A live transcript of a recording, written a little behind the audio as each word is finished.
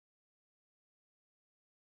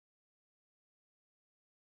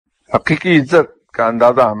حقیقی عزت کا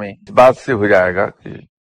اندازہ ہمیں اس بات سے ہو جائے گا کہ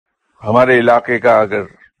ہمارے علاقے کا اگر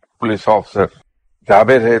پولیس آفیسر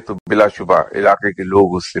جابر ہے تو بلا شبہ علاقے کے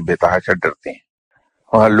لوگ اس سے بے تحاشا ڈرتے ہیں.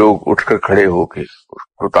 وہاں لوگ اٹھ کر کھڑے ہو کے اس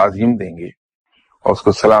کو تعظیم دیں گے اور اس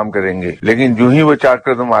کو سلام کریں گے، لیکن جو ہی وہ 4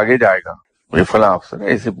 قدم آگے جائے گا یہ فلاں افسر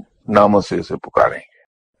ایسے ناموں سے اسے پکاریں گے،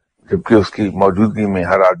 جبکہ اس کی موجودگی میں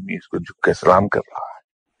ہر آدمی اس کو جھک کے سلام کر رہا ہے.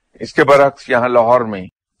 اس کے برعکس یہاں لاہور میں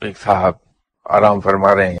ایک صاحب آرام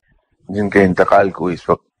فرما رہے ہیں جن کے انتقال کو اس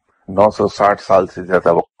وقت 960 سال سے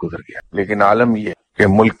زیادہ وقت گزر گیا، لیکن عالم یہ کہ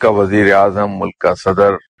ملک کا وزیر اعظم، ملک کا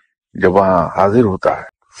صدر جب وہاں حاضر ہوتا ہے،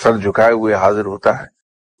 سر جھکائے ہوئے حاضر ہوتا ہے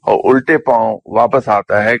اور الٹے پاؤں واپس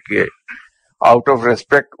آتا ہے کہ آؤٹ آف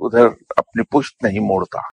ریسپیکٹ ادھر اپنی پشت نہیں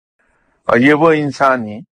موڑتا. اور یہ وہ انسان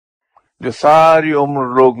ہے جو ساری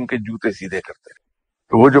عمر لوگوں کے جوتے سیدھے کرتے ہیں.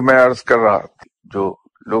 تو وہ جو میں عرض کر رہا تھا، جو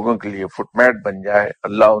لوگوں کے لیے فٹ میٹ بن جائے،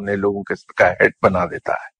 اللہ انہیں لوگوں کے سر کا ہیڈ بنا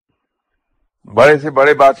دیتا ہے. بڑے سے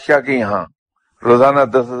بڑے بادشاہ کے یہاں روزانہ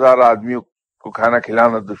 10,000 آدمیوں کو کھانا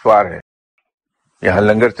کھلانا دشوار ہے. یہاں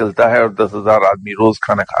لنگر چلتا ہے اور 10,000 آدمی روز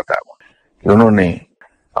کھانا کھاتا ہے. کہ انہوں نے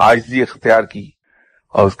عاجزی اختیار کی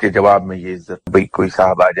اور اس کے جواب میں یہ عزت، بھئی کوئی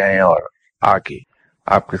صاحب آ جائیں اور آ کے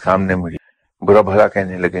آپ کے سامنے مجھے برا بھلا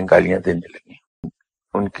کہنے لگیں، گالیاں دینے لگیں.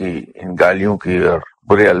 ان کی ان گالیوں کی اور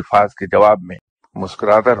برے الفاظ کے جواب میں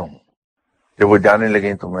مسکراتا رہوں. جب وہ جانے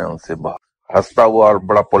لگیں تو میں ان سے بہت ہنستا ہوا اور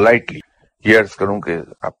بڑا پولائٹلی یہ عرض کروں کہ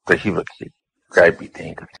آپ تشریف رکھیے، چائے پیتے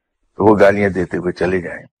ہیں. تو وہ گالیاں دیتے ہوئے چلے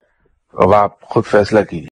جائیں. اب آپ خود فیصلہ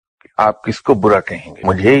کیجیے کہ آپ کس کو برا کہیں گے،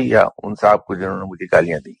 مجھے یا ان صاحب کو جنہوں نے مجھے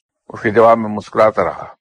گالیاں دی. اس کے جواب میں مسکراتا رہا.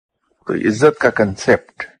 تو عزت کا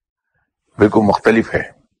کنسپٹ بالکل مختلف ہے.